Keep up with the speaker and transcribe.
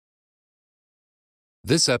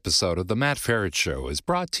This episode of The Matt Feret Show is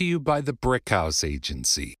brought to you by the Brickhouse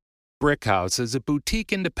Agency. Brickhouse is a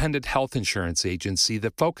boutique independent health insurance agency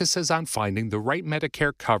that focuses on finding the right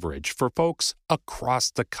Medicare coverage for folks across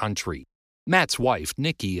the country. Matt's wife,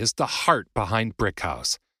 Nikki, is the heart behind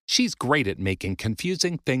Brickhouse. She's great at making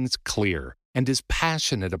confusing things clear and is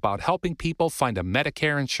passionate about helping people find a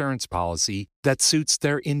Medicare insurance policy that suits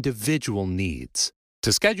their individual needs.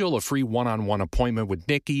 To schedule a free one-on-one appointment with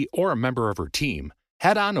Nikki or a member of her team,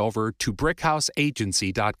 head on over to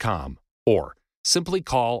brickhouseagency.com or simply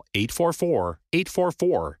call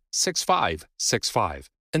 844-844-6565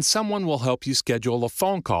 and someone will help you schedule a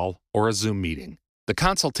phone call or a Zoom meeting. The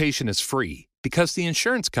consultation is free because the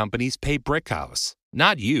insurance companies pay Brickhouse,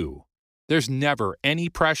 not you. There's never any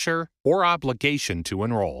pressure or obligation to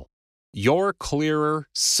enroll. Your clearer,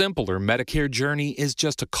 simpler Medicare journey is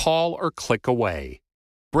just a call or click away.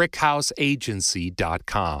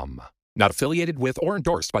 brickhouseagency.com. Not affiliated with or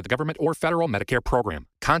endorsed by the government or federal Medicare program.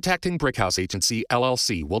 Contacting Brickhouse Agency,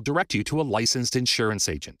 LLC will direct you to a licensed insurance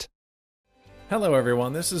agent. Hello,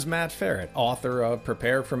 everyone. This is Matt Feret, author of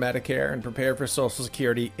Prepare for Medicare and Prepare for Social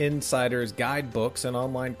Security Insiders Guidebooks and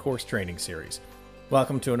online course training series.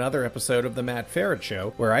 Welcome to another episode of The Matt Feret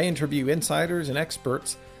Show, where I interview insiders and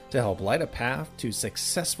experts to help light a path to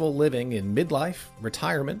successful living in midlife,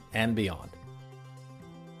 retirement, and beyond.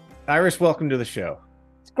 Iris, welcome to the show.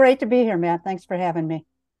 Great to be here, Matt. Thanks for having me.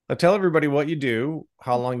 Now tell everybody what you do,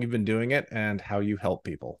 how long you've been doing it, and how you help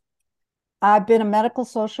people. I've been a medical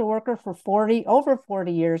social worker for over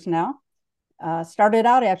 40 years now. Started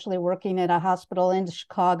out actually working at a hospital in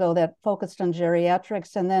Chicago that focused on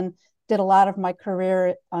geriatrics, and then did a lot of my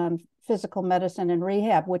career on physical medicine and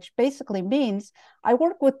rehab, which basically means I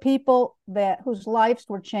work with people whose lives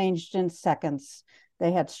were changed in seconds.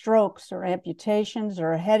 They had strokes or amputations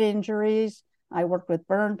or head injuries. I worked with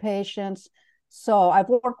burn patients. So I've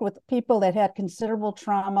worked with people that had considerable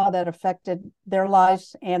trauma that affected their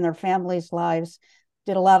lives and their families' lives.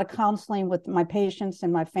 Did a lot of counseling with my patients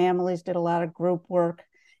and my families, did a lot of group work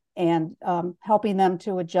and helping them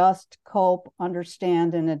to adjust, cope,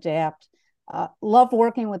 understand, and adapt. Love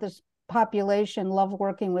working with this population, love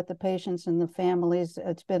working with the patients and the families.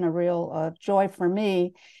 It's been a real joy for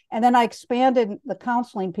me. And then I expanded the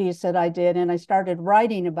counseling piece that I did, and I started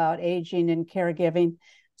writing about aging and caregiving.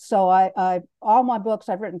 So all my books,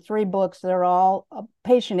 I've written 3 books. They're all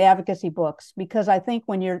patient advocacy books, because I think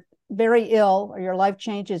when you're very ill or your life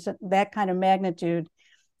changes at that kind of magnitude,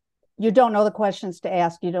 you don't know the questions to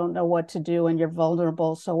ask, you don't know what to do, and you're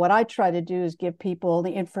vulnerable. So what I try to do is give people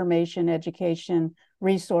the information, education,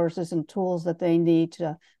 resources, and tools that they need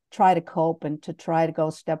to try to cope and to try to go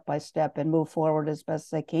step by step and move forward as best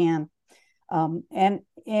they can. And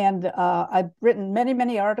I've written many,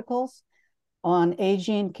 many articles on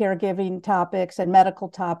aging, caregiving topics, and medical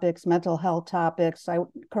topics, mental health topics. I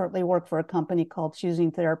currently work for a company called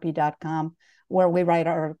choosingtherapy.com, where we write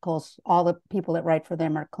articles. All the people that write for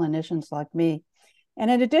them are clinicians like me.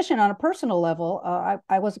 And in addition, on a personal level,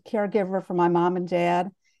 I was a caregiver for my mom and dad.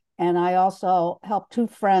 And I also helped 2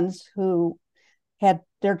 friends who had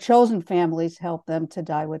their chosen families help them to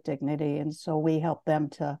die with dignity. And so we helped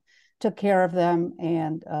them took care of them.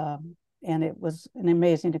 And it was an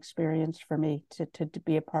amazing experience for me to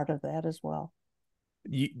be a part of that as well.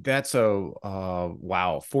 That's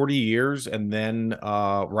wow, 40 years and then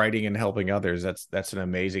writing and helping others. That's an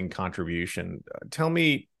amazing contribution. Tell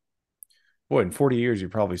me, boy, in 40 years,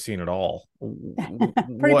 you've probably seen it all.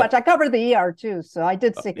 Pretty much. I covered the ER too, so I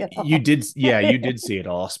did see it all. You did. Yeah, you did see it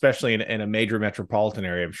all, especially in a major metropolitan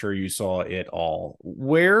area. I'm sure you saw it all.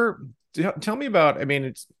 Tell me about,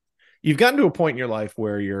 you've gotten to a point in your life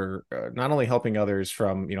where you're not only helping others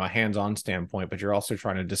from, a hands-on standpoint, but you're also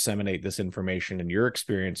trying to disseminate this information and your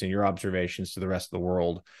experience and your observations to the rest of the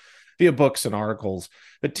world via books and articles.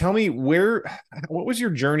 But tell me, what was your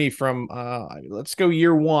journey from, let's go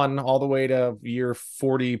year 1 all the way to year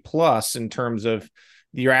 40 plus in terms of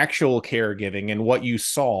your actual caregiving and what you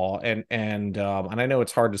saw? And I know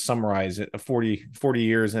it's hard to summarize it, 40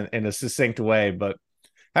 years in a succinct way, but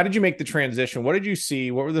how did you make the transition? What did you see?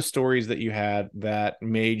 What were the stories that you had that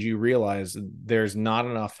made you realize there's not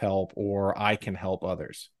enough help, or I can help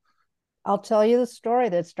others? I'll tell you the story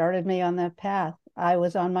that started me on that path. I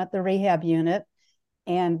was on the rehab unit,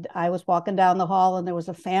 and I was walking down the hall, and there was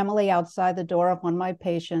a family outside the door of one of my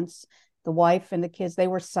patients, the wife and the kids. They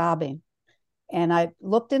were sobbing. And I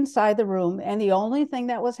looked inside the room, and the only thing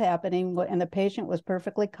that was happening, and the patient was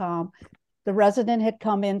perfectly calm, the resident had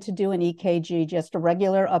come in to do an EKG, just a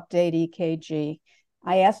regular update EKG.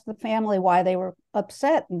 I asked the family why they were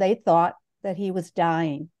upset, and they thought that he was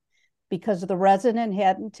dying. because the resident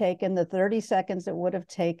hadn't taken the 30 seconds it would have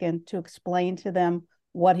taken to explain to them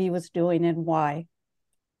what he was doing and why.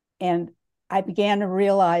 And I began to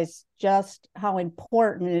realize just how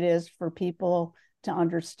important it is for people to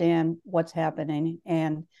understand what's happening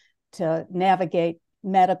and to navigate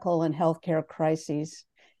medical and healthcare crises.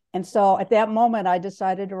 And so at that moment, I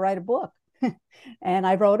decided to write a book. And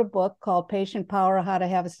I wrote a book called Patient Power: How to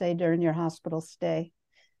Have a Say During Your Hospital Stay,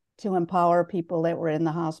 to empower people that were in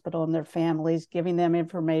the hospital and their families, giving them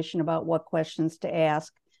information about what questions to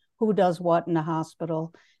ask, who does what in the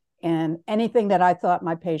hospital, and anything that I thought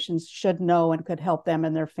my patients should know and could help them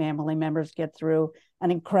and their family members get through an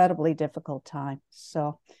incredibly difficult time.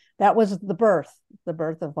 So that was the birth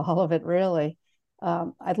of all of it, really.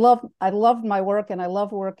 I loved my work, and I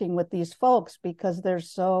love working with these folks because they're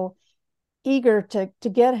so eager to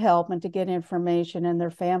get help and to get information, and their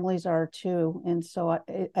families are too. And so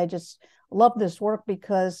I just love this work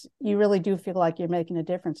because you really do feel like you're making a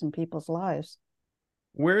difference in people's lives.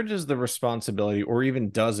 Where does the responsibility, or even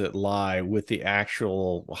does it, lie with the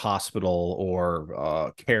actual hospital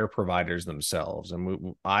or care providers themselves?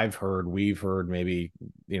 And we've heard, maybe,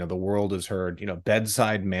 the world has heard,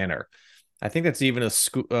 bedside manner. I think that's even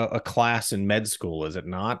a class in med school, is it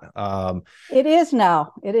not? It is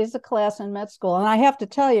now. It is a class in med school. And I have to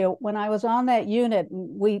tell you, when I was on that unit,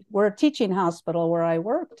 we were a teaching hospital where I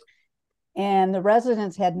worked, and the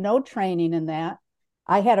residents had no training in that.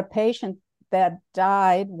 I had a patient that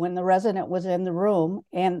died when the resident was in the room,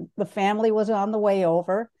 and the family was on the way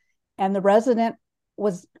over, and the resident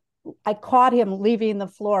I caught him leaving the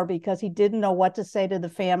floor because he didn't know what to say to the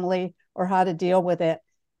family or how to deal with it.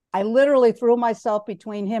 I literally threw myself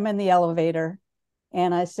between him and the elevator,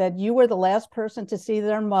 and I said, "You were the last person to see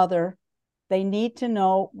their mother. They need to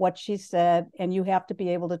know what she said, and you have to be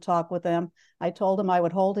able to talk with them." I told him I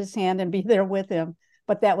would hold his hand and be there with him,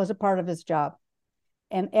 but that was a part of his job.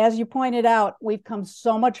 And as you pointed out, we've come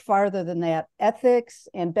so much farther than that. Ethics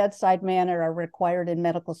and bedside manner are required in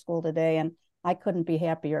medical school today, and I couldn't be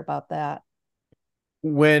happier about that.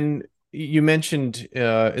 When you mentioned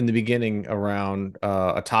in the beginning around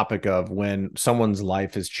a topic of when someone's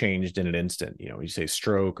life has changed in an instant, you say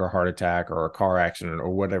stroke or heart attack or a car accident or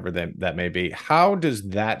whatever that may be. How does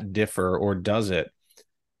that differ, or does it,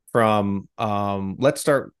 from let's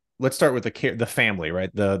start with the family,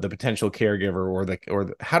 right? The potential caregiver,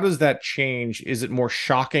 or how does that change? Is it more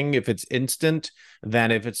shocking if it's instant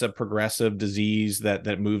than if it's a progressive disease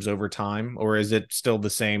that moves over time, or is it still the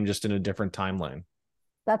same, just in a different timeline?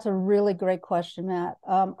 That's a really great question, Matt.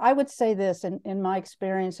 I would say this, in my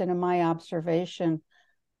experience and in my observation,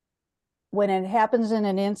 when it happens in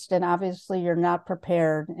an instant, obviously you're not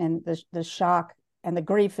prepared, and the shock and the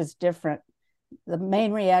grief is different. The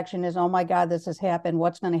main reaction is, "Oh my God, this has happened.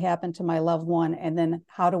 What's going to happen to my loved one?" And then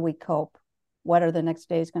how do we cope? What are the next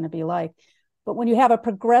days going to be like? But when you have a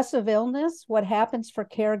progressive illness, what happens for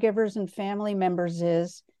caregivers and family members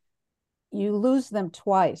is you lose them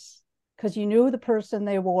twice, because you knew the person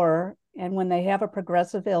they were. And when they have a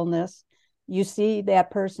progressive illness, you see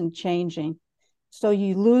that person changing. So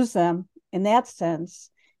you lose them in that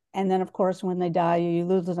sense. And then, of course, when they die, you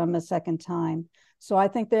lose them a second time. So I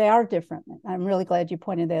think they are different. I'm really glad you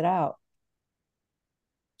pointed that out.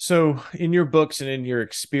 So in your books and in your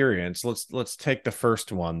experience, let's take the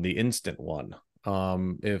first one, the instant one.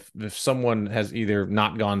 If someone has either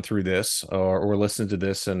not gone through this or listened to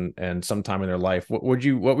this and sometime in their life, what would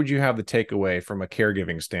you have the takeaway from a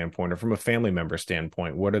caregiving standpoint or from a family member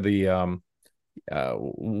standpoint? What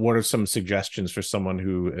are some suggestions for someone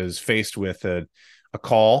who is faced with a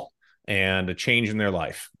call and a change in their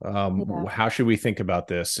life? How should we think about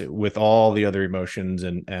this with all the other emotions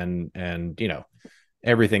and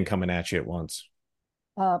everything coming at you at once?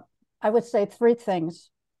 I would say three things.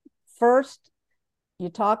 First, you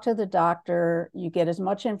talk to the doctor, you get as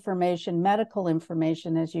much information, medical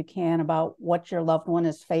information, as you can about what your loved one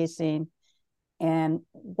is facing and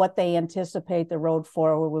what they anticipate the road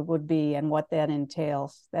forward would be and what that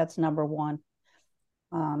entails. That's number one.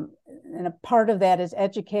 And a part of that is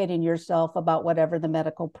educating yourself about whatever the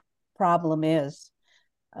medical problem is.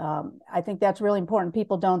 I think that's really important.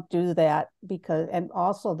 People don't do that and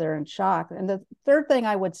also they're in shock. And the third thing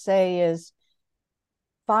I would say is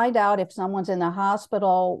find out, if someone's in the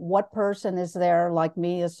hospital, what person is there, like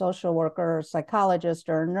me, a social worker, or a psychologist,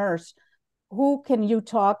 or a nurse. Who can you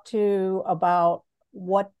talk to about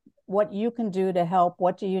what you can do to help?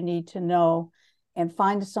 What do you need to know? And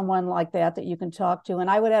find someone like that you can talk to. And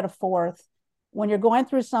I would add a fourth. When you're going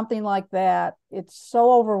through something like that, it's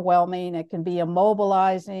so overwhelming. It can be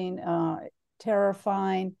immobilizing,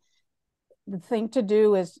 terrifying. The thing to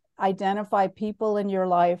do is identify people in your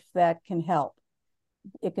life that can help.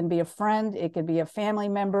 It can be a friend, it could be a family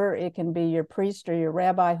member, it can be your priest or your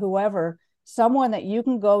rabbi, whoever, someone that you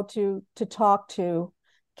can go to talk to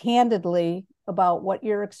candidly about what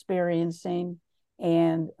you're experiencing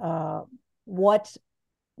and what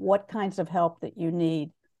kinds of help that you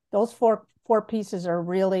need. Those four pieces are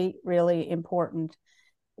really, really important.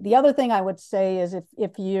 The other thing I would say is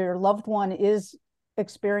if your loved one is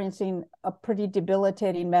experiencing a pretty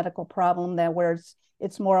debilitating medical problem that where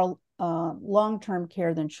it's more long-term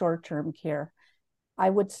care than short-term care, I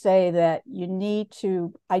would say that you need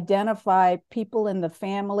to identify people in the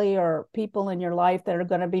family or people in your life that are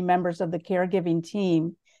going to be members of the caregiving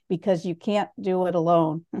team, because you can't do it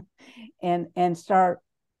alone, and start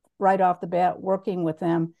right off the bat working with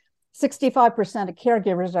them. 65% of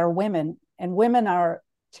caregivers are women, and women are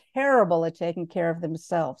terrible at taking care of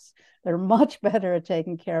themselves. They're much better at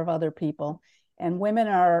taking care of other people. And women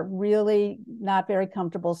are really not very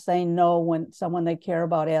comfortable saying no when someone they care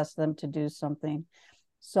about asks them to do something.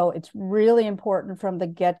 So it's really important from the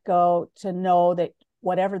get-go to know that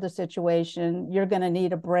whatever the situation, you're going to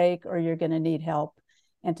need a break or you're going to need help,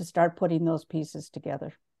 and to start putting those pieces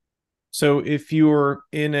together. So if you're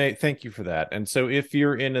thank you for that. And so if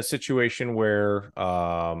you're in a situation where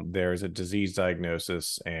there's a disease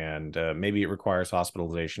diagnosis and maybe it requires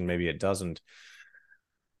hospitalization, maybe it doesn't,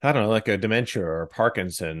 I don't know, like a dementia or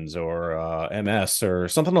Parkinson's or MS or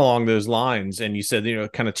something along those lines. And you said,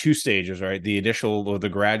 kind of two stages, right? The initial or the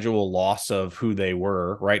gradual loss of who they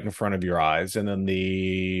were right in front of your eyes. And then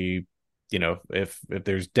if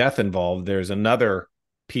there's death involved, there's another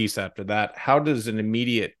piece after that. How does an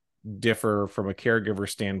immediate differ from a caregiver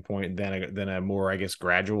standpoint than a more, I guess,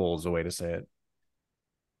 gradual is a way to say it?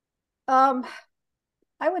 I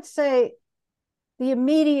would say the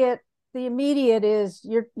immediate is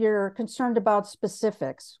you're concerned about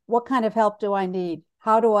specifics. What kind of help do I need?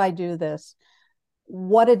 How do I do this?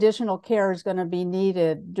 What additional care is going to be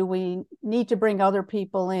needed? Do we need to bring other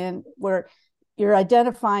people in? Where you're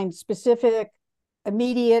identifying specific,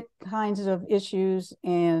 immediate kinds of issues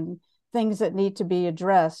and things that need to be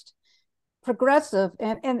addressed. Progressive,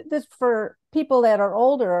 and this for people that are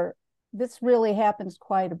older, this really happens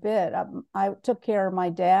quite a bit. I took care of my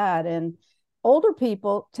dad, and older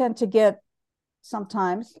people tend to get,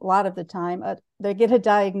 sometimes, a lot of the time, they get a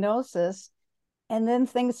diagnosis and then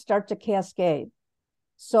things start to cascade.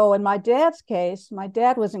 So in my dad's case, my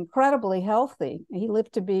dad was incredibly healthy. He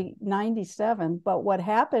lived to be 97. But what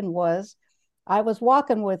happened was I was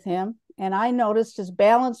walking with him and I noticed his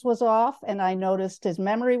balance was off and I noticed his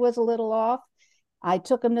memory was a little off. I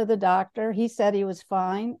took him to the doctor. He said he was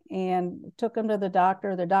fine and took him to the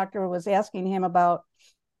doctor. The doctor was asking him about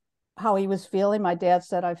how he was feeling. My dad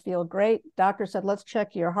said, "I feel great." Doctor said, "Let's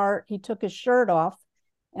check your heart." He took his shirt off,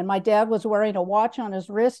 and my dad was wearing a watch on his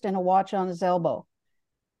wrist and a watch on his elbow.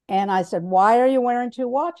 And I said, "Why are you wearing two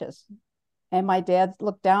watches?" And my dad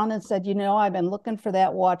looked down and said, "I've been looking for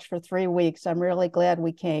that watch for 3 weeks. I'm really glad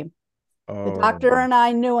we came." The doctor and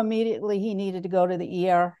I knew immediately he needed to go to the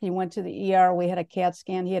ER. He went to the ER. We had a CAT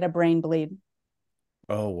scan. He had a brain bleed.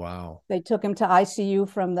 Oh, wow. They took him to ICU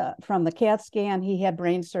from the CAT scan. He had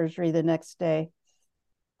brain surgery the next day.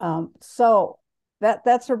 So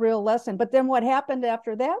that's a real lesson. But then what happened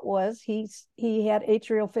after that was he had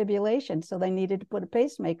atrial fibrillation, so they needed to put a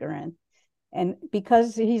pacemaker in. And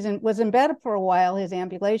because was in bed for a while, his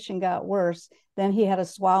ambulation got worse. Then he had a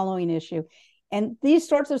swallowing issue. And these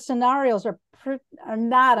sorts of scenarios are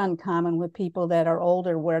not uncommon with people that are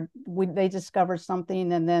older, where they discover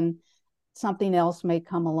something and then something else may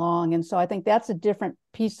come along. And so I think that's a different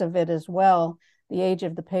piece of it as well. The age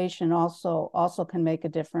of the patient also can make a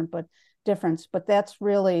difference, but that's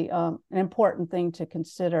really an important thing to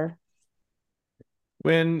consider.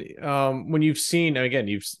 When you've seen, again,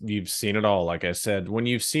 you've seen it all, like I said, when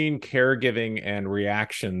you've seen caregiving and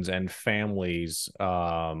reactions and families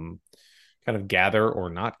kind of gather or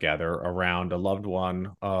not gather around a loved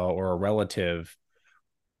one or a relative,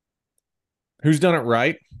 who's done it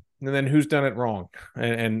right and then who's done it wrong?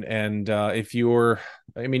 And if you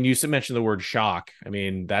mentioned the word shock. I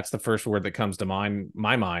mean, that's the first word that comes to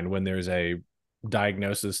my mind when there's a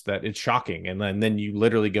diagnosis that it's shocking, and then you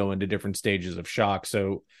literally go into different stages of shock.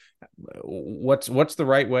 So what's the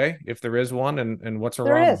right way, if there is one, and what's a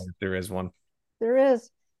wrong way if there is one? There is.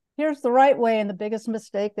 Here's the right way, and the biggest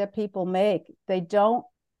mistake that people make: they don't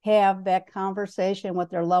have that conversation with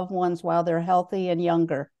their loved ones while they're healthy and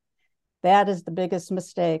younger. That is the biggest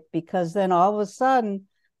mistake, because then all of a sudden,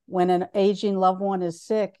 when an aging loved one is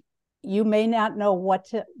sick, you may not know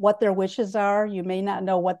what their wishes are. You may not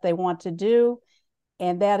know what they want to do.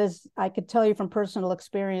 And that is, I could tell you from personal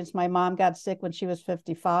experience, my mom got sick when she was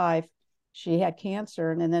 55. She had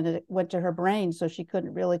cancer, and then it went to her brain, so she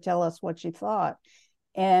couldn't really tell us what she thought.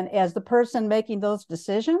 And as the person making those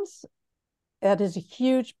decisions, that is a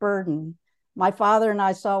huge burden. My father and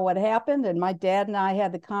I saw what happened, and my dad and I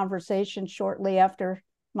had the conversation shortly after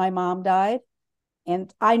my mom died.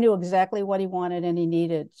 And I knew exactly what he wanted and he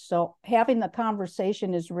needed. So having the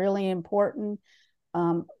conversation is really important,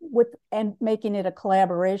 and making it a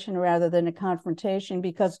collaboration rather than a confrontation,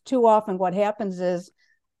 because too often what happens is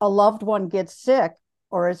a loved one gets sick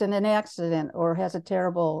or is in an accident or has a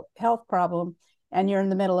terrible health problem, and you're in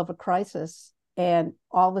the middle of a crisis, and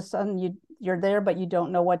all of a sudden you're there, but you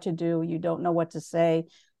don't know what to do. You don't know what to say.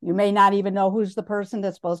 You may not even know who's the person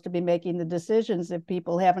that's supposed to be making the decisions if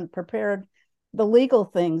people haven't prepared the legal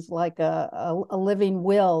things like a living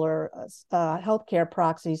will or a healthcare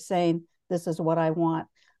proxy saying, this is what I want.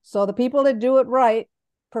 So the people that do it right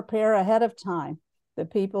prepare ahead of time. The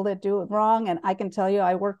people that do it wrong, and I can tell you,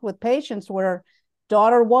 I worked with patients where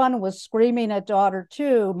daughter one was screaming at daughter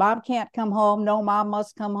two, mom can't come home. No, mom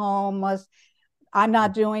must come home. I'm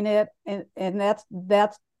not doing it. And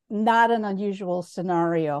that's not an unusual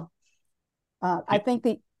scenario. I think go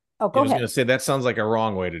ahead. I was going to say, that sounds like a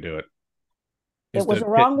wrong way to do it. It was a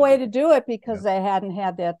wrong way to do it because they hadn't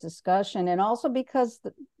had that discussion. And also because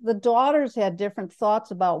the daughters had different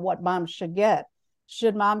thoughts about what mom should get.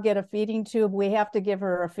 Should mom get a feeding tube? We have to give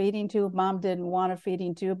her a feeding tube. Mom didn't want a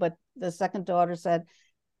feeding tube, but the second daughter said,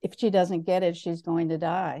 if she doesn't get it, she's going to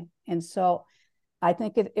die. And so I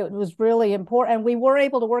think it was really important. And we were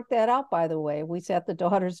able to work that out, by the way. We sat the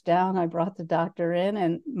daughters down. I brought the doctor in,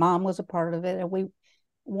 and mom was a part of it. And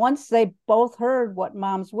once they both heard what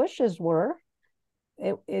mom's wishes were,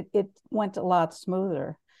 it went a lot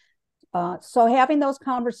smoother. So having those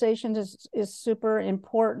conversations is super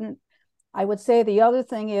important. I would say the other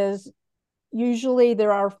thing is, usually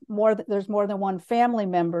there's more than one family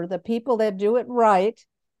member. The people that do it right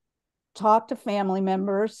talk to family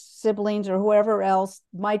members, siblings, or whoever else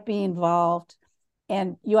might be involved,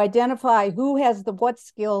 and you identify who has what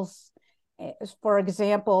skills. For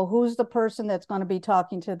example, who's the person that's going to be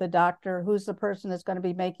talking to the doctor? Who's the person that's going to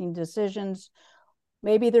be making decisions?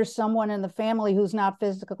 Maybe there's someone in the family who's not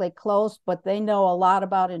physically close, but they know a lot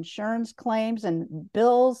about insurance claims and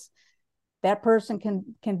bills. That person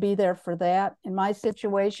can be there for that. In my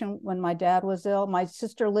situation, when my dad was ill, my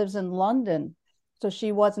sister lives in London, so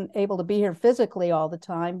she wasn't able to be here physically all the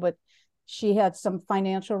time, but she had some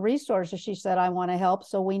financial resources. She said, I want to help.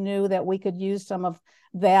 So we knew that we could use some of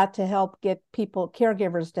that to help get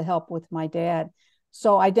caregivers to help with my dad.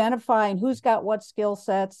 So identifying who's got what skill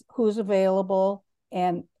sets, who's available,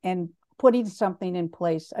 and putting something in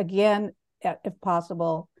place, again, if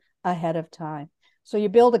possible, ahead of time. So you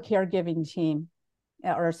build a caregiving team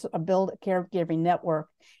or build a caregiving network,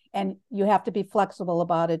 and you have to be flexible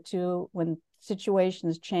about it too. When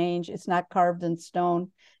situations change, it's not carved in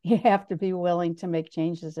stone. You have to be willing to make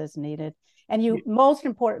changes as needed. And most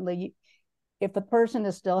importantly, if the person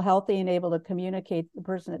is still healthy and able to communicate, the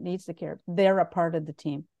person that needs the care, they're a part of the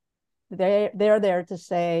team. They're there to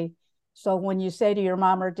say, so when you say to your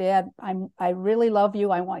mom or dad, I really love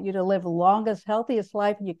you, I want you to live the longest, healthiest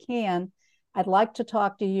life you can, I'd like to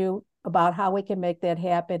talk to you about how we can make that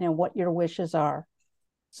happen and what your wishes are.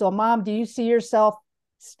 So mom, do you see yourself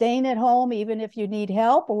staying at home even if you need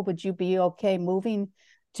help, or would you be okay moving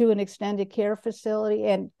to an extended care facility?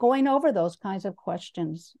 And going over those kinds of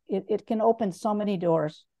questions, it can open so many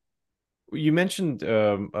doors. You mentioned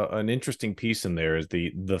an interesting piece in there is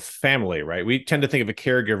the family, right? We tend to think of a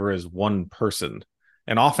caregiver as one person,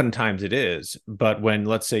 and oftentimes it is. But when,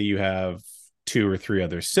 let's say, you have 2 or 3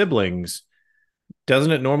 other siblings,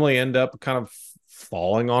 doesn't it normally end up kind of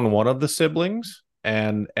falling on one of the siblings?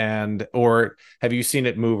 Or have you seen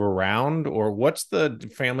it move around? Or what's the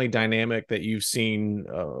family dynamic that you've seen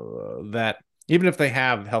that even if they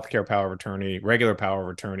have healthcare power of attorney, regular power of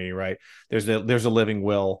attorney, right? There's a living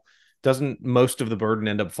will. Doesn't most of the burden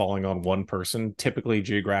end up falling on one person, typically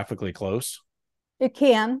geographically close? It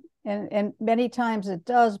can, and many times it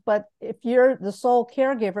does. But if you're the sole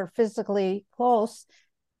caregiver physically close,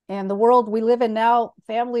 and the world we live in now,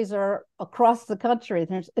 families are across the country.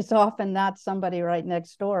 It's often not somebody right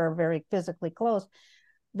next door or very physically close.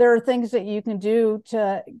 There are things that you can do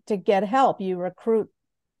to get help. You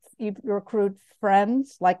recruit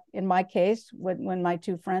friends, like in my case, when my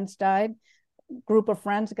 2 friends died, group of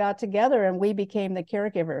friends got together and we became the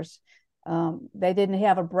caregivers. They didn't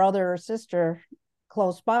have a brother or sister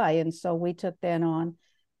close by, and so we took that on.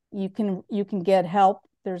 You can get help.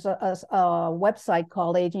 There's a website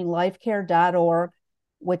called aginglifecare.org.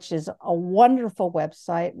 which is a wonderful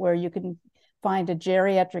website where you can find a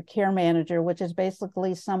geriatric care manager, which is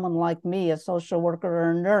basically someone like me, a social worker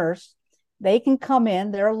or a nurse. They can come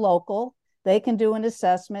in, they're local, they can do an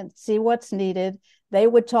assessment, see what's needed. They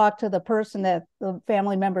would talk to the person, that the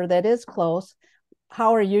family member that is close.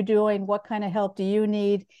 How are you doing? What kind of help do you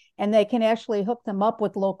need? And they can actually hook them up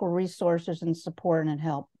with local resources and support and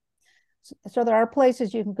help. So there are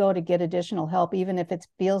places you can go to get additional help, even if it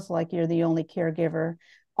feels like you're the only caregiver.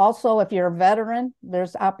 Also, if you're a veteran,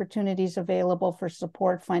 there's opportunities available for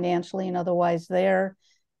support financially and otherwise there.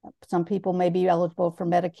 Some people may be eligible for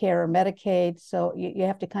Medicare or Medicaid, so you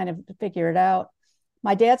have to kind of figure it out.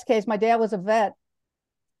 My dad's case, my dad was a vet,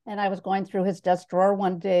 and I was going through his desk drawer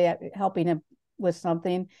one day helping him with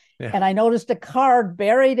something, and I noticed a card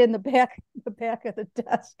buried in the back of the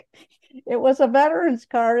desk. It was a veteran's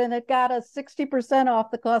card, and it got us 60% off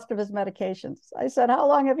the cost of his medications. I said, "How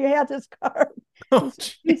long have you had this card?"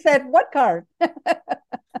 He said, "What card?"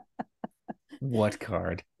 What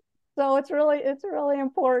card? So it's really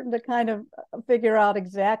important to kind of figure out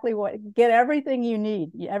exactly get everything you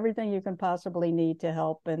need, everything you can possibly need to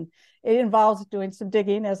help. And it involves doing some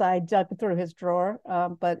digging, as I dug through his drawer,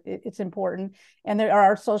 but it's important. And there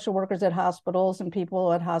are social workers at hospitals and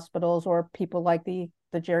people at hospitals, or people like the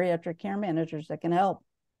geriatric care managers that can help.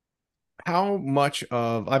 How much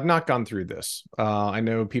of, I've not gone through this. I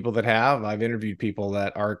know people that have. I've interviewed people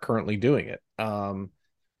that are currently doing it.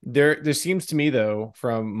 There seems to me, though,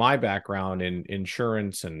 from my background in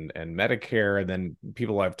insurance and Medicare, and then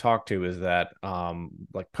people I've talked to, is that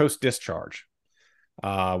like post-discharge,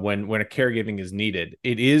 when a caregiving is needed,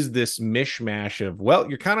 it is this mishmash of, well,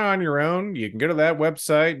 you're kind of on your own. You can go to that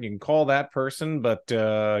website, you can call that person, but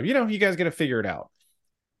you guys got to figure it out.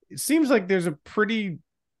 It seems like there's a pretty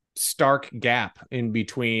stark gap in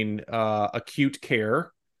between acute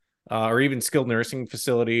care, or even skilled nursing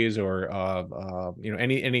facilities, or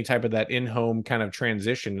any type of that in-home kind of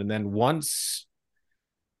transition. And then once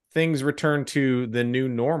things return to the new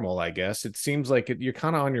normal, I guess it seems like you're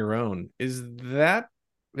kind of on your own. Is that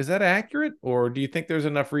accurate, or do you think there's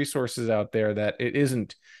enough resources out there that it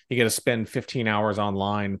isn't? You got to spend 15 hours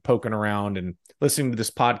online poking around and listening to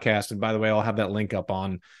this podcast. And by the way, I'll have that link up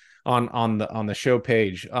on the show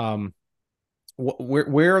page.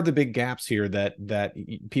 Where are the big gaps here that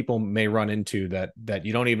people may run into that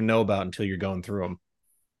you don't even know about until you're going through them?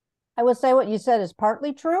 I would say what you said is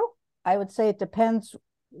partly true. I would say it depends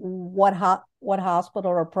what hospital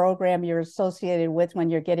or program you're associated with when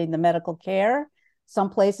you're getting the medical care. Some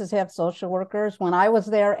places have social workers. When I was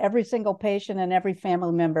there, every single patient and every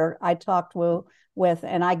family member I talked with,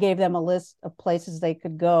 and I gave them a list of places they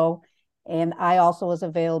could go. And I also was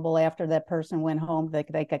available after that person went home. They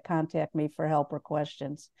could contact me for help or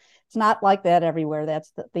questions. It's not like that everywhere.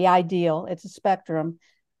 That's the ideal. It's a spectrum.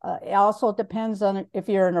 It also depends on if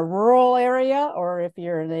you're in a rural area or if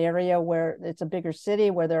you're in an area where it's a bigger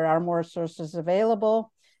city where there are more sources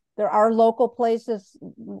available. There are local places.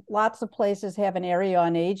 Lots of places have an area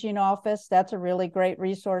on aging office. That's a really great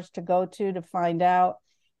resource to go to find out.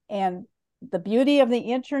 And the beauty of the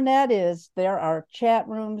internet is there are chat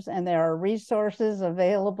rooms and there are resources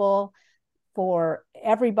available for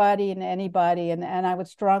everybody and anybody. And I would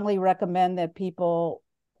strongly recommend that people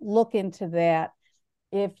look into that.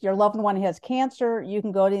 If your loved one has cancer, you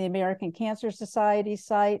can go to the American Cancer Society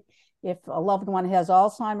site. If a loved one has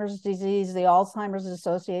Alzheimer's disease, the Alzheimer's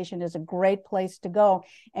Association is a great place to go.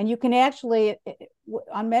 And you can actually,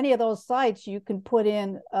 on many of those sites, you can put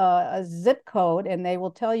in a zip code and they will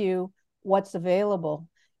tell you what's available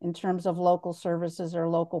in terms of local services or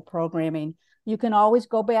local programming. You can always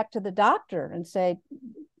go back to the doctor and say,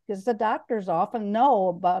 because the doctors often know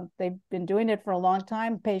about, they've been doing it for a long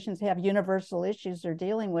time. Patients have universal issues they're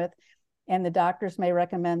dealing with, and the doctors may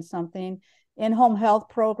recommend something. In-home health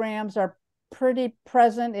programs are pretty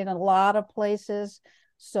present in a lot of places.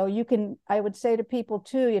 So you can, I would say to people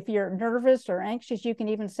too, if you're nervous or anxious, you can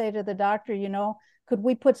even say to the doctor, could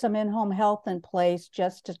we put some in-home health in place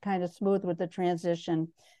just to kind of smooth with the transition?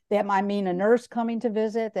 That might mean a nurse coming to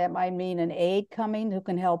visit. That might mean an aide coming who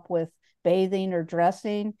can help with bathing or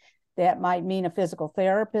dressing. That might mean a physical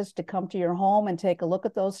therapist to come to your home and take a look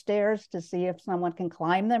at those stairs to see if someone can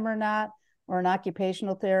climb them or not, or an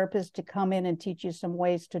occupational therapist to come in and teach you some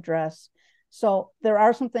ways to dress. So there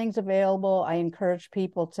are some things available. I encourage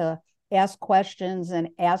people to ask questions and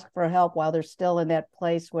ask for help while they're still in that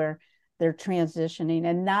place where they're transitioning,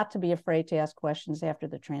 and not to be afraid to ask questions after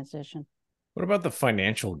the transition. What about the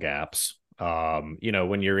financial gaps? When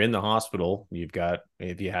you're in the hospital,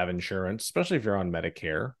 if you have insurance, especially if you're on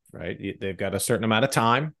Medicare, right? They've got a certain amount of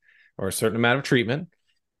time or a certain amount of treatment.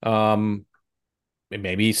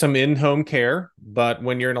 maybe some in-home care, but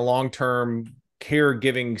when you're in a long-term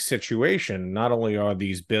caregiving situation, not only are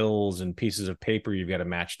these bills and pieces of paper you've got to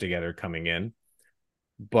match together coming in,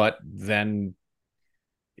 but then,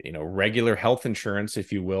 regular health insurance,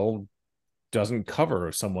 if you will, doesn't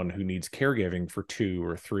cover someone who needs caregiving for 2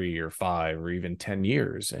 or 3 or 5 or even 10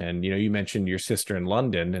 years. And, you mentioned your sister in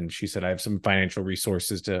London, and she said, I have some financial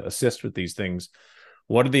resources to assist with these things.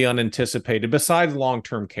 What are the unanticipated besides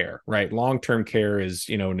long-term care, right? Long-term care is,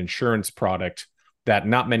 an insurance product that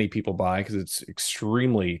not many people buy because it's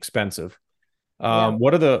extremely expensive. Yeah.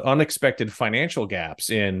 What are the unexpected financial gaps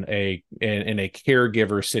in a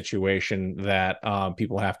caregiver situation that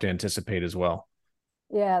people have to anticipate as well?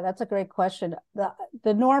 Yeah, that's a great question.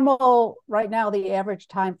 The normal right now, the average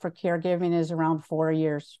time for caregiving is around 4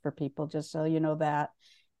 years for people, just so you know that.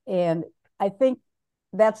 And I think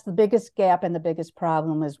that's the biggest gap and the biggest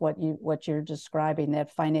problem is what you're describing,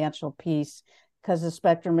 that financial piece, because the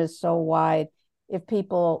spectrum is so wide. If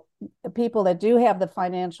people that do have the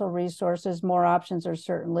financial resources, more options are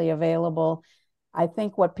certainly available. I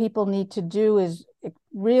think what people need to do is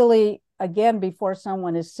really, again, before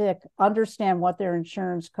someone is sick, understand what their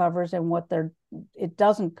insurance covers and what it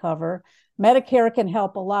doesn't cover. Medicare can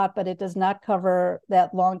help a lot, but it does not cover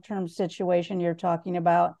that long-term situation you're talking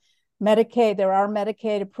about. Medicaid, there are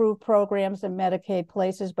Medicaid approved programs in Medicaid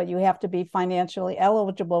places, but you have to be financially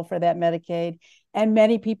eligible for that Medicaid. And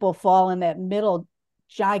many people fall in that middle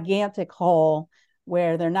gigantic hole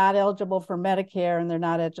where they're not eligible for Medicare and they're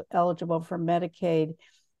not eligible for Medicaid.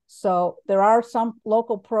 So there are some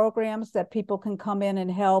local programs that people can come in and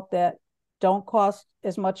help that don't cost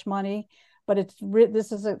as much money, but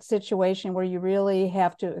this is a situation where you really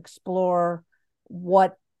have to explore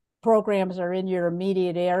what programs are in your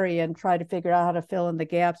immediate area and try to figure out how to fill in the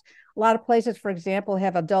gaps. A lot of places, for example,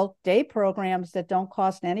 have adult day programs that don't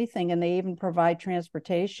cost anything, and they even provide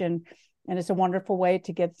transportation. And it's a wonderful way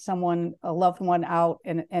to get a loved one out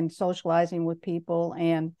and socializing with people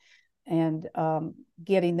and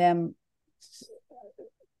getting them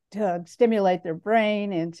to stimulate their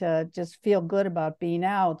brain and to just feel good about being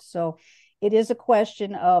out. So it is a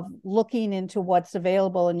question of looking into what's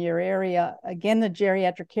available in your area. Again, the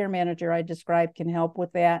geriatric care manager I described can help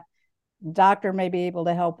with that. Doctor may be able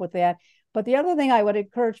to help with that. But the other thing I would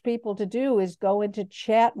encourage people to do is go into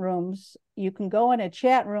chat rooms. You can go in a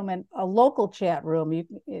chat room, and a local chat room.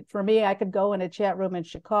 For me, I could go in a chat room in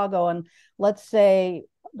Chicago, and let's say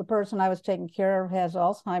the person I was taking care of has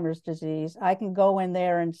Alzheimer's disease. I can go in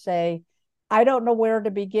there and say, I don't know where to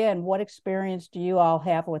begin. What experience do you all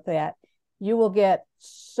have with that? You will get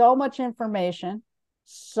so much information,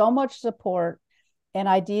 so much support, and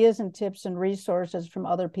ideas and tips and resources from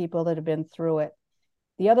other people that have been through it.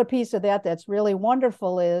 The other piece of that that's really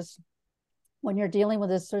wonderful is when you're dealing with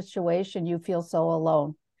this situation, you feel so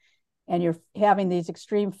alone and you're having these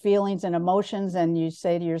extreme feelings and emotions, and you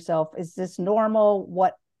say to yourself, is this normal?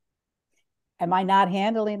 What am I not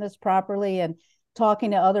handling this properly? And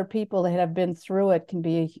talking to other people that have been through it can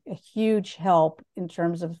be a huge help in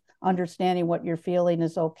terms of understanding what you're feeling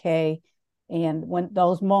is okay. And when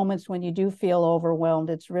those moments when you do feel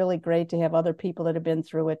overwhelmed, it's really great to have other people that have been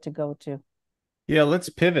through it to go to. Yeah, let's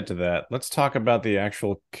pivot to that. Let's talk about the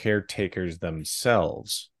actual caretakers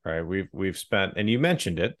themselves, right? We've spent, and you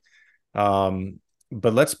mentioned it,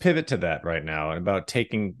 but let's pivot to that right now and about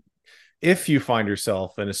if you find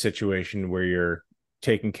yourself in a situation where you're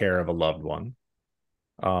taking care of a loved one.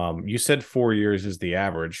 You said 4 years is the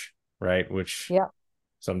average, right? Which Yeah,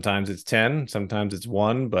 sometimes it's 10, sometimes it's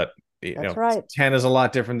 1, but that's right. 10 is a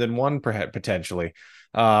lot different than 1 potentially.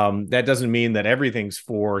 That doesn't mean that everything's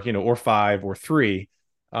 4, or 5 or 3.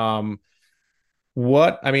 I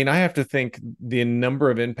have to think the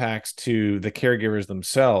number of impacts to the caregivers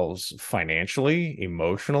themselves, financially,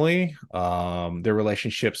 emotionally, their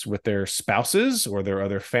relationships with their spouses or their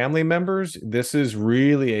other family members. This is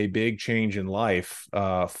really a big change in life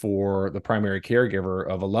for the primary caregiver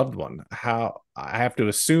of a loved one. How I have to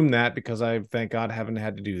assume that because I, thank God, haven't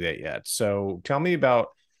had to do that yet. So tell me about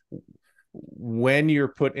when you're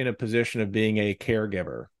put in a position of being a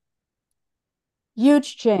caregiver.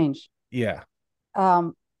 Huge change. Yeah.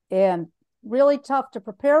 And really tough to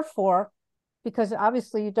prepare for, because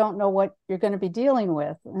obviously you don't know what you're going to be dealing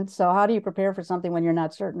with. And so how do you prepare for something when you're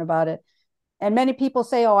not certain about it? And many people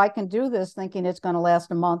say, oh, I can do this, thinking it's going to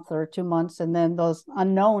last a month or 2 months, and then those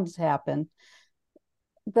unknowns happen.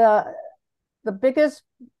 The biggest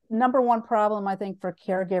number one problem, I think, for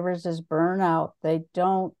caregivers is burnout.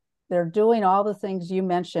 They're doing all the things you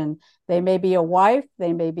mentioned. They may be a wife,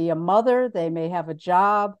 they may be a mother, they may have a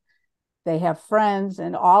job, they have friends,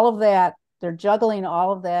 and all of that. They're juggling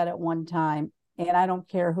all of that at one time. And I don't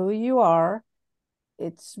care who you are,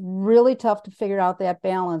 it's really tough to figure out that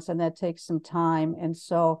balance, and that takes some time. And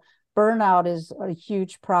so burnout is a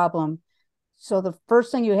huge problem. So the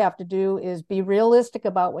first thing you have to do is be realistic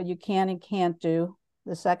about what you can and can't do.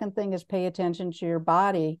 The second thing is pay attention to your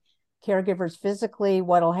body. Caregivers physically,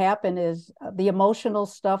 what'll happen is the emotional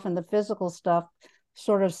stuff and the physical stuff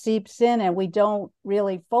sort of seeps in, and we don't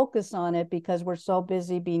really focus on it because we're so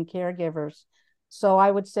busy being caregivers. So I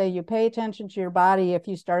would say you pay attention to your body if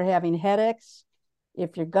you start having headaches,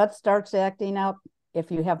 if your gut starts acting up, if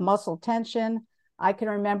you have muscle tension. I can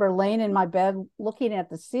remember laying in my bed, looking at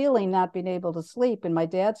the ceiling, not being able to sleep in my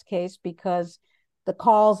dad's case, because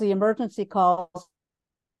the emergency calls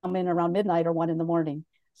come in around midnight or 1 a.m.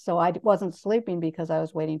 So I wasn't sleeping because I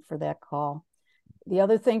was waiting for that call. The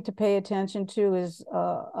other thing to pay attention to is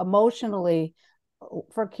emotionally,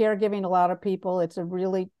 for caregiving a lot of people, it's a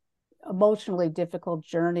really emotionally difficult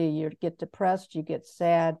journey. You get depressed, you get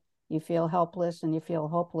sad, you feel helpless, and you feel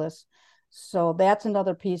hopeless. So that's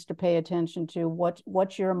another piece to pay attention to.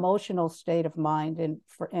 What's your emotional state of mind,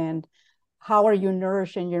 and how are you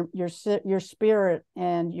nourishing your spirit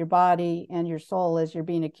and your body and your soul as you're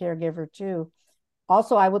being a caregiver too.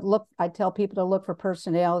 Also, I tell people to look for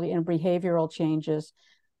personality and behavioral changes.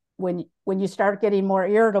 When you start getting more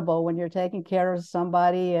irritable when you're taking care of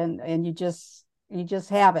somebody, and you just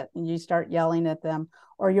have it and you start yelling at them,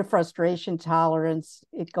 or your frustration tolerance,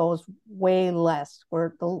 it goes way less,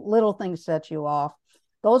 where the little things set you off.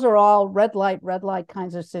 Those are all red light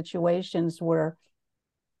kinds of situations where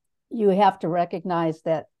you have to recognize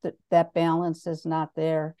that balance is not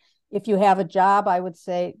there. If you have a job,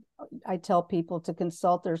 I tell people to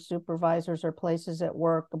consult their supervisors or places at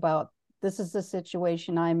work about, this is the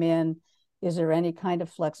situation I'm in. Is there any kind of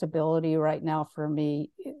flexibility right now for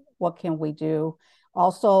me? What can we do?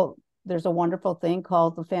 Also, there's a wonderful thing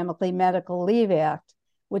called the Family Medical Leave Act,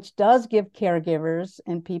 which does give caregivers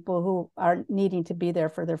and people who are needing to be there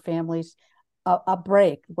for their families a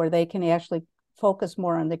break, where they can actually focus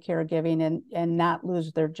more on the caregiving and not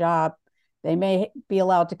lose their job. They may be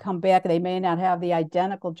allowed to come back. They may not have the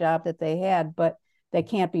identical job that they had, but they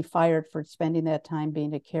can't be fired for spending that time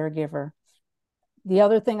being a caregiver. The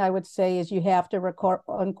other thing I would say is you have to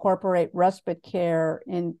incorporate respite care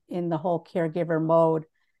in the whole caregiver mode.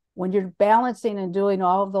 When you're balancing and doing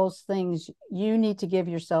all of those things, you need to give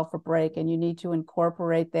yourself a break, and you need to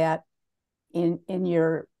incorporate that in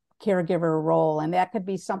your caregiver role. And that could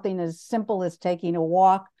be something as simple as taking a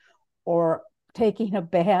walk or taking a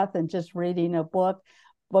bath and just reading a book,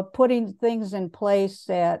 but putting things in place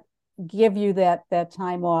that give you that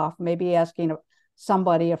time off. Maybe asking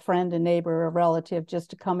somebody, a friend, a neighbor, a relative, just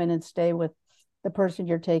to come in and stay with the person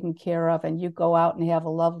you're taking care of, and you go out and have a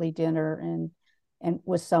lovely dinner and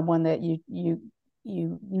with someone that you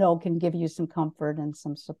know can give you some comfort and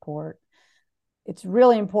some support. It's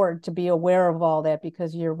really important to be aware of all that,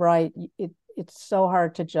 because you're right, it's so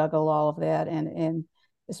hard to juggle all of that, and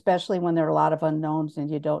especially when there are a lot of unknowns and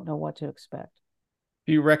you don't know what to expect.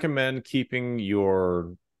 Do you recommend keeping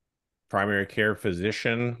your primary care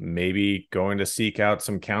physician, maybe going to seek out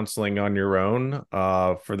some counseling on your own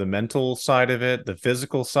for the mental side of it, the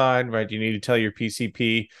physical side, right? You need to tell your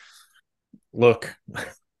PCP, look,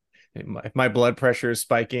 if my blood pressure is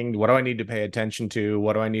spiking, what do I need to pay attention to?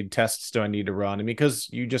 What do I need? Tests do I need to run? And because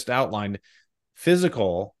you just outlined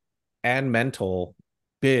physical and mental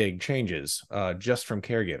big changes just from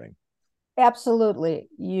caregiving. Absolutely.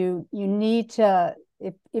 You need to,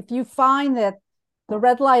 if you find that the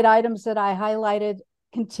red light items that I highlighted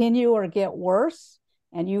continue or get worse,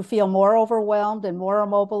 and you feel more overwhelmed and more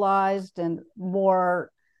immobilized and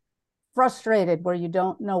more frustrated, where you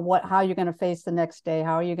don't know how you're going to face the next day,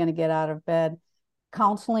 how are you going to get out of bed,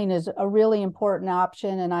 counseling is a really important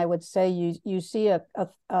option. And I would say you see a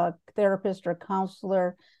therapist or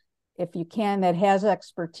counselor, if you can, that has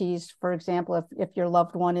expertise. For example, if your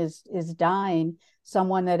loved one is dying,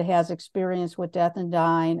 someone that has experience with death and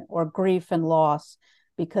dying, or grief and loss,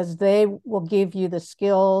 because they will give you the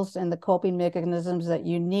skills and the coping mechanisms that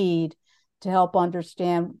you need to help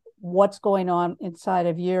understand what's going on inside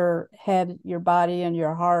of your head, your body, and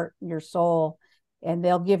your heart, your soul. And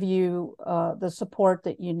they'll give you the support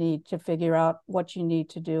that you need to figure out what you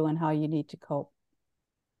need to do and how you need to cope.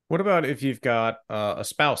 What about if you've got a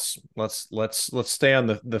spouse? Let's stay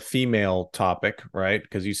on the female topic, right?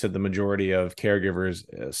 Because you said the majority of caregivers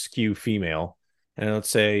skew female. And let's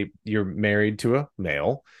say you're married to a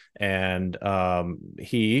male, and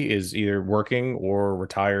he is either working or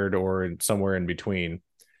retired or somewhere in between.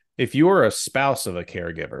 If you're a spouse of a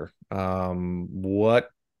caregiver, how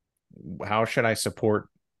should I support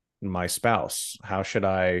my spouse? How should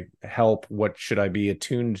I help? What should I be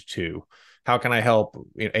attuned to? How can I help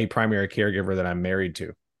a primary caregiver that I'm married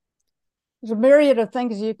to? There's a myriad of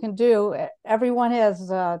things you can do. Everyone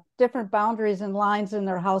has different boundaries and lines in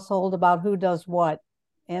their household about who does what.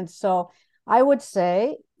 And so I would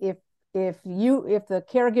say if the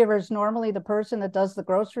caregiver is normally the person that does the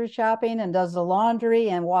grocery shopping and does the laundry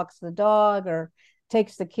and walks the dog or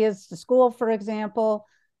takes the kids to school, for example,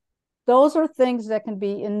 those are things that can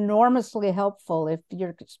be enormously helpful. If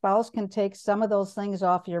your spouse can take some of those things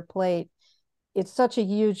off your plate, it's such a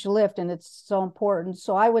huge lift and it's so important.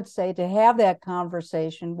 So I would say to have that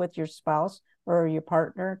conversation with your spouse or your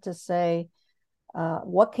partner to say,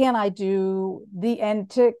 what can I do? And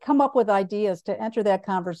to come up with ideas, to enter that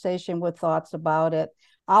conversation with thoughts about it.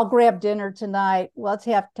 I'll grab dinner tonight. Let's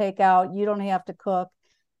have takeout. You don't have to cook,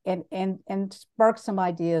 and spark some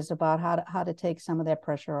ideas about how to take some of that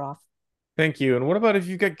pressure off. Thank you. And what about if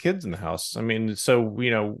you've got kids in the house? I mean, so,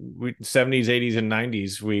 70s, 80s, and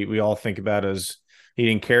 90s, we all think about as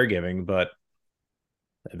needing caregiving, but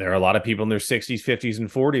there are a lot of people in their 60s, 50s, and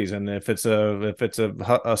 40s. And if it's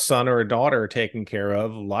a son or a daughter taken care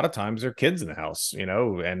of, a lot of times there are kids in the house,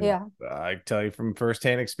 and Yeah. I tell you from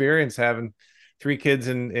firsthand experience, having three kids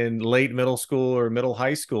in late middle school or middle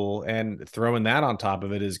high school, and throwing that on top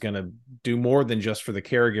of it is going to do more than just for the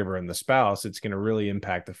caregiver and the spouse. It's going to really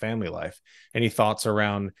impact the family life. Any thoughts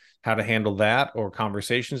around how to handle that, or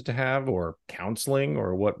conversations to have, or counseling,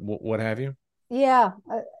 or what have you? Yeah.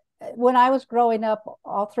 When I was growing up,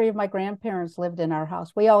 all three of my grandparents lived in our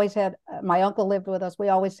house. We always had, my uncle lived with us. We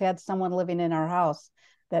always had someone living in our house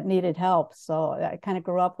that needed help. So I kind of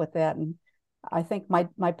grew up with that. And I think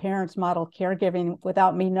my parents modeled caregiving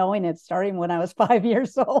without me knowing it, starting when I was 5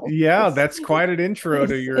 years old. Yeah, that's quite an intro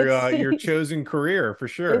to your chosen career, for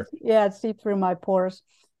sure. It seeped through my pores.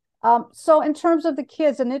 So in terms of the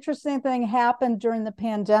kids, an interesting thing happened during the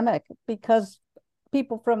pandemic because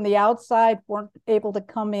people from the outside weren't able to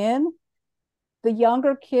come in. The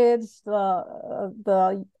younger kids,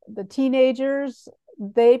 the teenagers,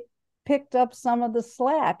 they picked up some of the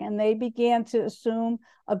slack and they began to assume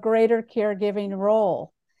a greater caregiving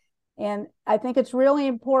role. And I think it's really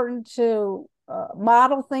important to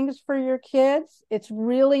model things for your kids. It's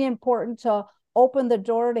really important to open the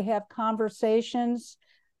door to have conversations,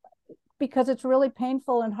 because it's really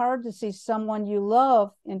painful and hard to see someone you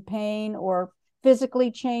love in pain or physically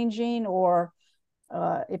changing, or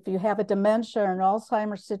if you have a dementia or an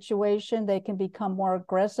Alzheimer's situation, they can become more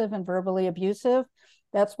aggressive and verbally abusive.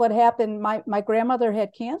 That's what happened. My grandmother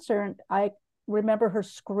had cancer, and I remember her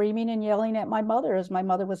screaming and yelling at my mother as my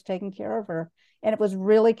mother was taking care of her. And it was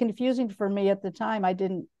really confusing for me at the time.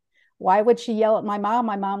 Why would she yell at my mom?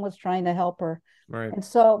 My mom was trying to help her. Right. And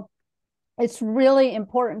so it's really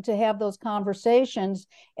important to have those conversations,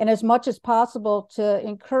 and as much as possible to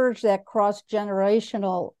encourage that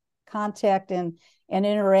cross-generational contact and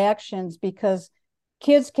interactions, because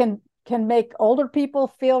kids can make older people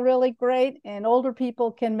feel really great, and older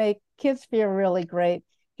people can make kids feel really great.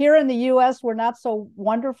 Here in the US, we're not so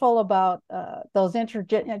wonderful about those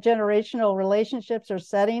intergenerational relationships or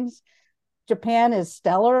settings. Japan is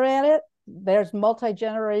stellar at it. There's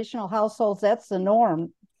multi-generational households. That's the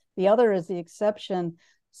norm. The other is the exception.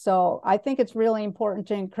 So I think it's really important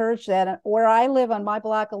to encourage that. Where I live on my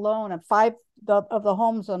block alone, and five of the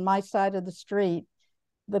homes on my side of the street,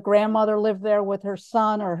 the grandmother lived there with her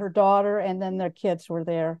son or her daughter, and then their kids were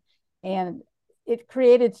there. And it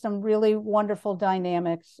created some really wonderful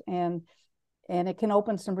dynamics, and it can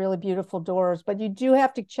open some really beautiful doors. But you do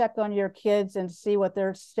have to check on your kids and see what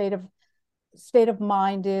their state of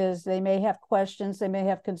mind is. They may have questions, they may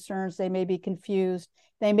have concerns, they may be confused,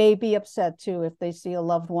 they may be upset too if they see a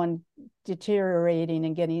loved one deteriorating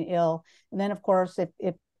and getting ill. And then of course, if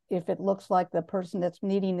it looks like the person that's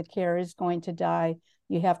needing the care is going to die,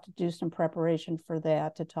 you have to do some preparation for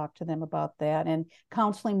that, to talk to them about that. And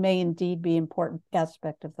counseling may indeed be an important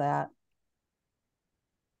aspect of that.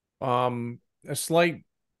 A slight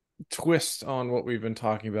twist on what we've been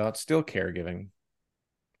talking about, still caregiving.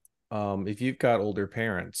 If you've got older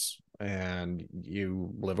parents and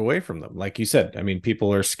you live away from them, like you said, I mean,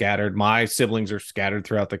 people are scattered. My siblings are scattered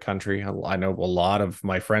throughout the country. I know a lot of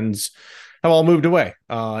my friends have all moved away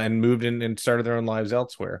and moved in and started their own lives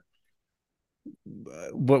elsewhere.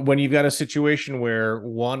 But when you've got a situation where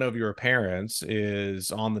one of your parents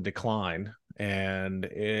is on the decline, and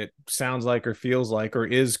it sounds like or feels like or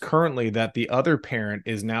is currently that the other parent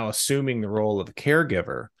is now assuming the role of the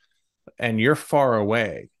caregiver, and you're far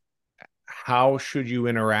away, how should you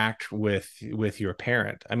interact with your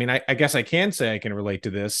parent? I mean, I guess I can say I can relate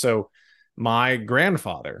to this. So my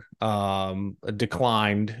grandfather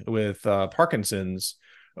declined with Parkinson's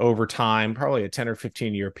over time, probably a 10 or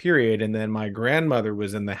 15 year period. And then my grandmother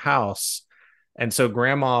was in the house. And so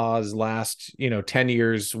grandma's last, 10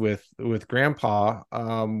 years with grandpa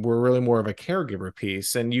were really more of a caregiver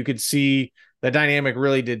piece. And you could see the dynamic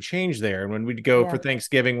really did change there. And when we'd go for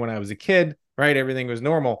Thanksgiving when I was a kid, right, everything was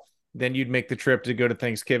normal. Then you'd make the trip to go to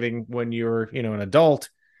Thanksgiving when you're, an adult.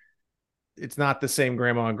 It's not the same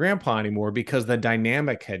grandma and grandpa anymore because the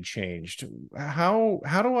dynamic had changed. How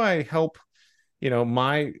do I help,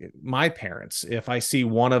 my parents if I see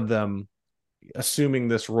one of them assuming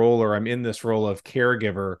this role or I'm in this role of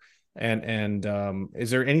caregiver, and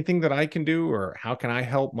is there anything that I can do, or how can I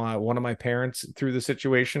help one of my parents through the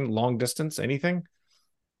situation, long distance, anything?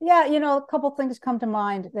 Yeah, a couple things come to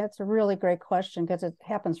mind. That's a really great question because it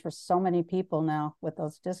happens for so many people now with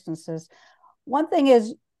those distances. One thing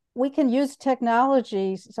is we can use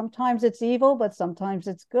technology. Sometimes it's evil, but sometimes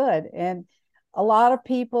it's good. And a lot of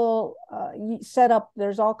people set up,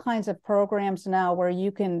 there's all kinds of programs now where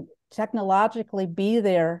you can technologically be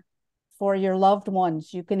there for your loved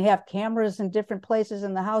ones. You can have cameras in different places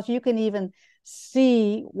in the house. You can even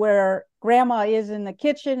see where grandma is in the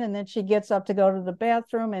kitchen and then she gets up to go to the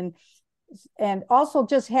bathroom, and also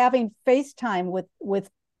just having FaceTime with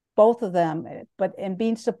both of them, and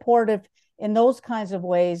being supportive in those kinds of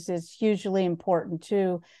ways is hugely important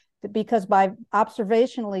too, because by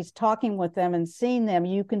observationally talking with them and seeing them,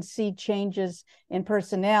 you can see changes in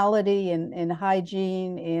personality and in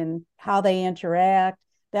hygiene, in how they interact.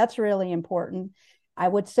 That's really important. I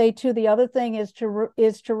would say too, the other thing is to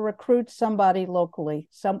recruit somebody locally,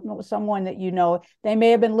 someone that they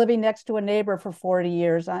may have been living next to a neighbor for 40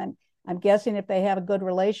 years. I'm guessing if they have a good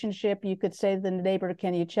relationship, you could say to the neighbor,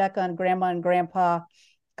 can you check on grandma and grandpa a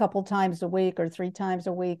couple times a week or 3 times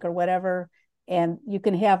a week or whatever? And you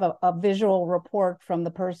can have a visual report from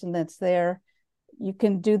the person that's there. You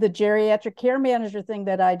can do the geriatric care manager thing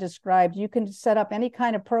that I described. You can set up any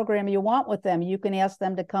kind of program you want with them. You can ask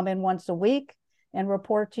them to come in once a week and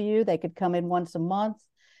report to you. They could come in once a month.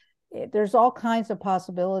 There's all kinds of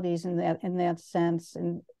possibilities in that sense.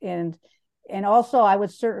 And also I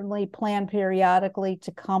would certainly plan periodically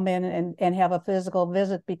to come in and have a physical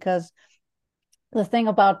visit, because the thing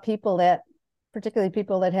about particularly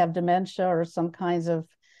people that have dementia or some kinds of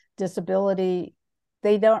disability,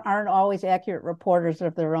 they aren't always accurate reporters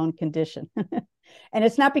of their own condition. And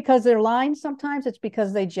it's not because they're lying sometimes, it's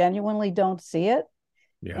because they genuinely don't see it.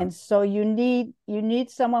 Yeah. And so you need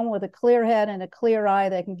someone with a clear head and a clear eye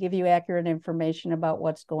that can give you accurate information about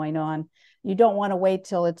what's going on. You don't want to wait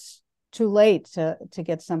till it's too late to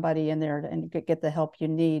get somebody in there and get the help you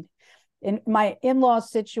need. In my in-law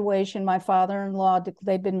situation, my father-in-law,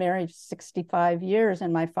 they've been married 65 years,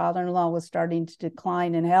 and my father-in-law was starting to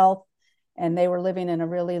decline in health, and they were living in a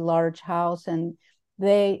really large house. And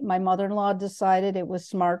my mother-in-law decided it was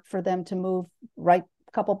smart for them to move right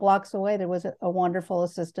a couple blocks away. There was a wonderful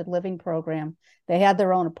assisted living program. They had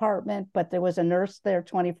their own apartment, but there was a nurse there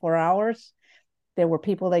 24 hours. There were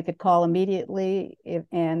people they could call immediately,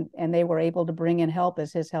 and they were able to bring in help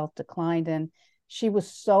as his health declined. And she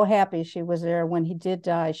was so happy she was there when he did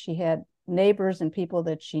die. She had neighbors and people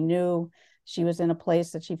that she knew. She was in a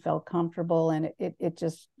place that she felt comfortable, and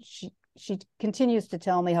she continues to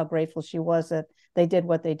tell me how grateful she was that they did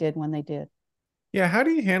what they did when they did. Yeah, how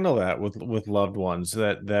do you handle that with loved ones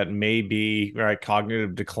that may be right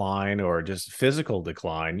cognitive decline or just physical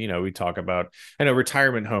decline? We talk about,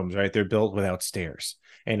 retirement homes, right? They're built without stairs.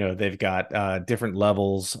 They've got different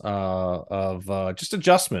levels of just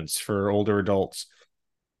adjustments for older adults.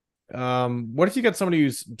 What if you got somebody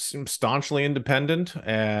who's staunchly independent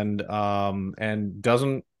and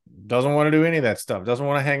doesn't want to do any of that stuff, doesn't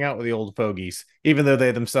want to hang out with the old fogies, even though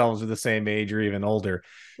they themselves are the same age or even older?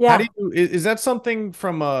 Yeah. Is that something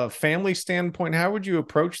from a family standpoint? How would you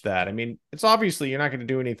approach that? I mean, it's obviously you're not going to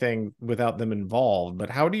do anything without them involved, but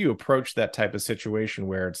how do you approach that type of situation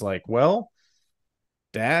where it's like, well,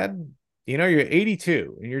 Dad, you're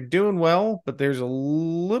 82 and you're doing well, but there's a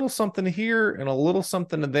little something here and a little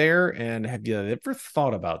something there. And have you ever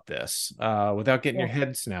thought about this without getting your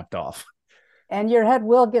head snapped off? And your head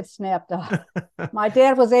will get snapped off. My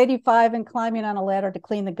dad was 85 and climbing on a ladder to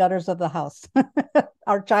clean the gutters of the house,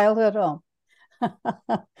 our childhood home.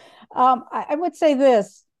 I would say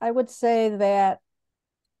this. I would say that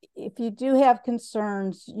if you do have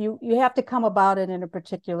concerns, you have to come about it in a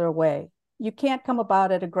particular way. You can't come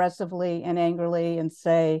about it aggressively and angrily and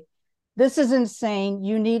say, this is insane.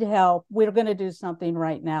 You need help. We're going to do something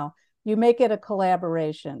right now. You make it a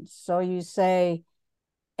collaboration. So you say,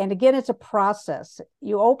 And again, it's a process.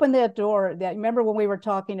 You open that door. That, remember when we were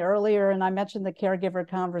talking earlier and I mentioned the caregiver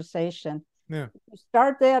conversation. Yeah. You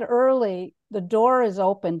start that early, the door is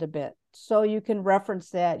opened a bit. So you can reference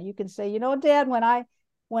that. You can say, you know, Dad, when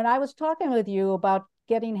I was talking with you about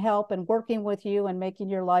getting help and working with you and making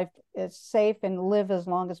your life as safe and live as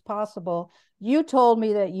long as possible, you told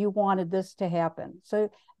me that you wanted this to happen. So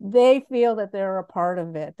they feel that they're a part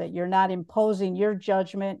of it, that you're not imposing your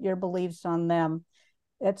judgment, your beliefs on them.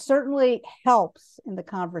 It certainly helps in the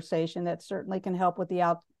conversation. That certainly can help with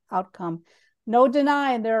the outcome. No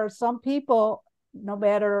denying there are some people, no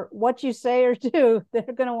matter what you say or do, they're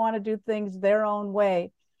going to want to do things their own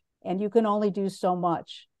way. And you can only do so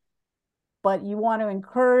much. But you want to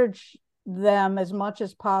encourage them as much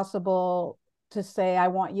as possible to say, I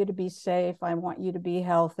want you to be safe. I want you to be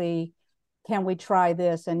healthy. Can we try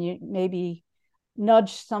this? And you maybe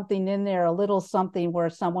nudge something in there, a little something where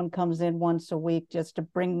someone comes in once a week just to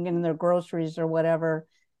bring in their groceries or whatever,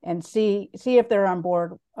 and see if they're on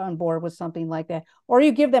board with something like that. Or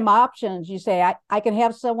you give them options. You say, I can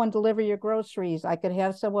have someone deliver your groceries. I could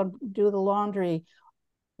have someone do the laundry.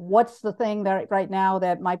 What's the thing that right now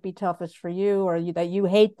that might be toughest for you, or that you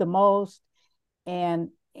hate the most? And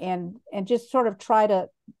just sort of try to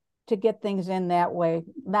get things in that way,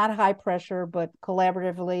 not high pressure, but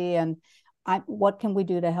collaboratively. And what can we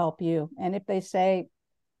do to help you? And if they say,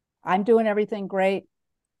 I'm doing everything great,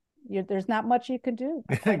 there's not much you can do.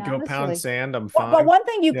 Go honestly. Pound sand, I'm fine. But one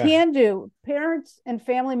thing you can do, parents and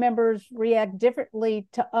family members react differently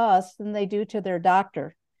to us than they do to their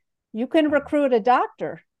doctor. You can recruit a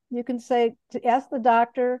doctor. You can say, to ask the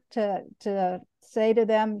doctor to say to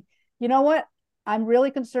them, you know what? I'm really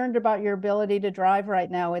concerned about your ability to drive right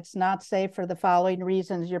now. It's not safe for the following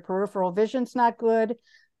reasons. Your peripheral vision's not good.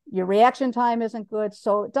 Your reaction time isn't good.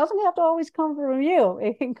 So it doesn't have to always come from you.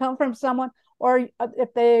 It can come from someone, or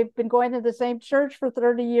if they've been going to the same church for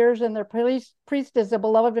 30 years and their priest is a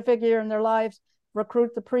beloved figure in their lives,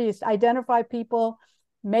 recruit the priest. Identify people,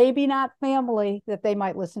 maybe not family, that they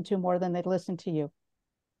might listen to more than they'd listen to you.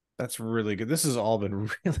 That's really good. This has all been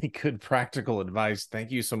really good practical advice.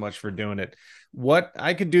 Thank you so much for doing it. What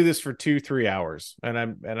I could do this for 2-3 hours, and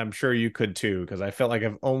I'm sure you could too, because I felt like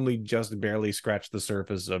I've only just barely scratched the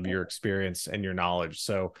surface of your experience and your knowledge.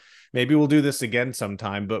 So maybe we'll do this again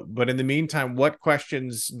sometime. But in the meantime, what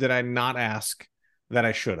questions did I not ask that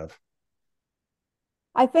I should have?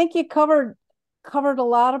 I think you covered a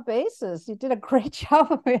lot of bases. You did a great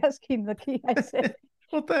job of asking the key. I said.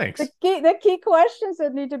 Well, thanks. The key questions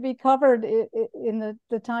that need to be covered in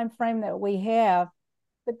the time frame that we have.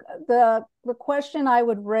 The question I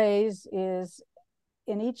would raise is,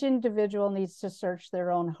 and each individual needs to search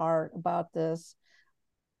their own heart about this,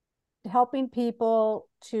 helping people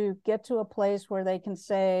to get to a place where they can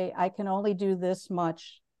say, I can only do this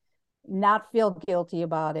much, not feel guilty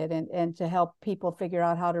about it, and to help people figure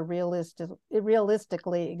out how to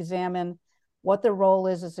realistically examine what their role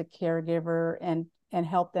is as a caregiver, and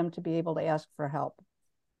help them to be able to ask for help.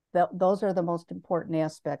 Those are the most important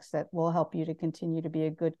aspects that will help you to continue to be a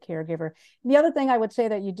good caregiver. And the other thing I would say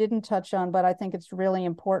that you didn't touch on, but I think it's really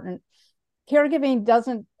important, caregiving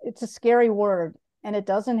it's a scary word, and it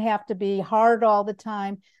doesn't have to be hard all the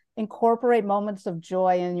time. Incorporate moments of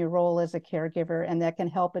joy in your role as a caregiver, and that can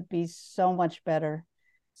help it be so much better.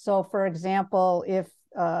 So for example, if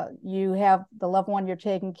you have the loved one you're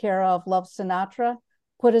taking care of loves Sinatra,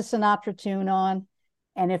 put a Sinatra tune on.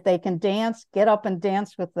 And if they can dance, get up and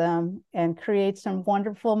dance with them and create some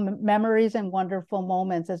wonderful memories and wonderful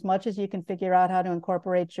moments, as much as you can figure out how to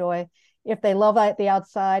incorporate joy. If they love the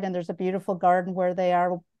outside and there's a beautiful garden where they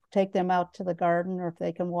are, take them out to the garden, or if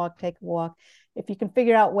they can walk, take a walk. If you can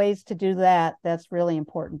figure out ways to do that, that's really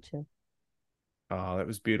important too. Oh, that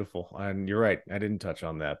was beautiful. And you're right. I didn't touch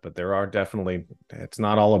on that, but there are definitely, it's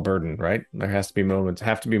not all a burden, right? There have to be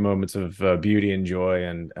moments of beauty and joy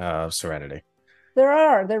and serenity.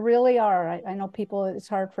 There really are. I know it's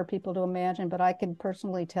hard for people to imagine, but I can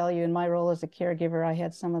personally tell you, in my role as a caregiver, I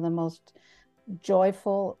had some of the most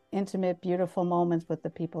joyful, intimate, beautiful moments with the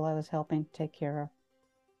people I was helping take care of.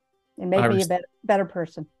 It made me a better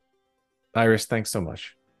person. Iris, thanks so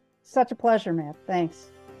much. Such a pleasure, Matt.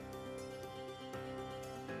 Thanks.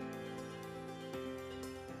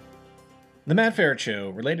 The Matt Feret Show,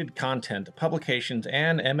 related content, publications,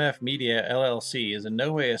 and MF Media LLC is in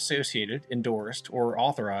no way associated, endorsed, or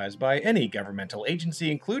authorized by any governmental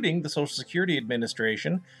agency, including the Social Security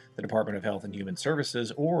Administration, the Department of Health and Human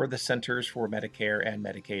Services, or the Centers for Medicare and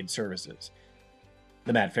Medicaid Services.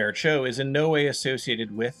 The Matt Feret Show is in no way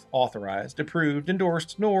associated with, authorized, approved,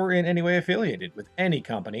 endorsed, nor in any way affiliated with any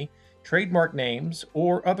company, trademark names,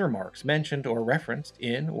 or other marks mentioned or referenced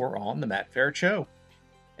in or on The Matt Feret Show.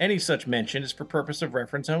 Any such mention is for purpose of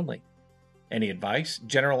reference only. Any advice,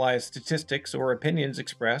 generalized statistics, or opinions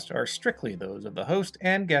expressed are strictly those of the host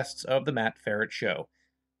and guests of The Matt Feret Show.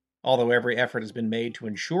 Although every effort has been made to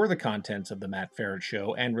ensure the contents of The Matt Feret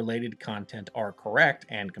Show and related content are correct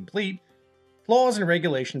and complete, laws and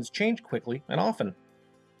regulations change quickly and often.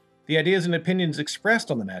 The ideas and opinions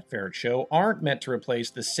expressed on The Matt Feret Show aren't meant to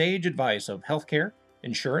replace the sage advice of healthcare,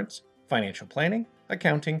 insurance, financial planning,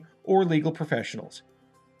 accounting, or legal professionals.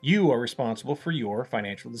 You are responsible for your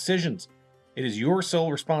financial decisions. It is your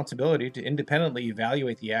sole responsibility to independently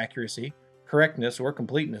evaluate the accuracy, correctness, or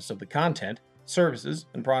completeness of the content, services,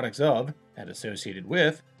 and products of, and associated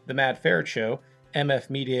with, The Matt Feret Show, MF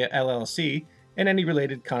Media LLC, and any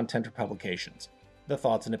related content or publications. The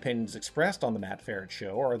thoughts and opinions expressed on The Matt Feret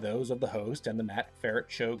Show are those of the host and The Matt Feret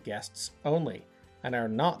Show guests only, and are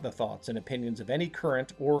not the thoughts and opinions of any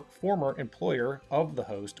current or former employer of the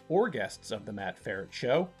host or guests of The Matt Feret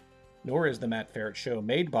Show, nor is The Matt Feret Show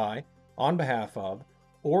made by, on behalf of,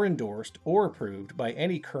 or endorsed or approved by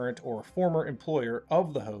any current or former employer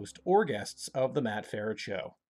of the host or guests of The Matt Feret Show.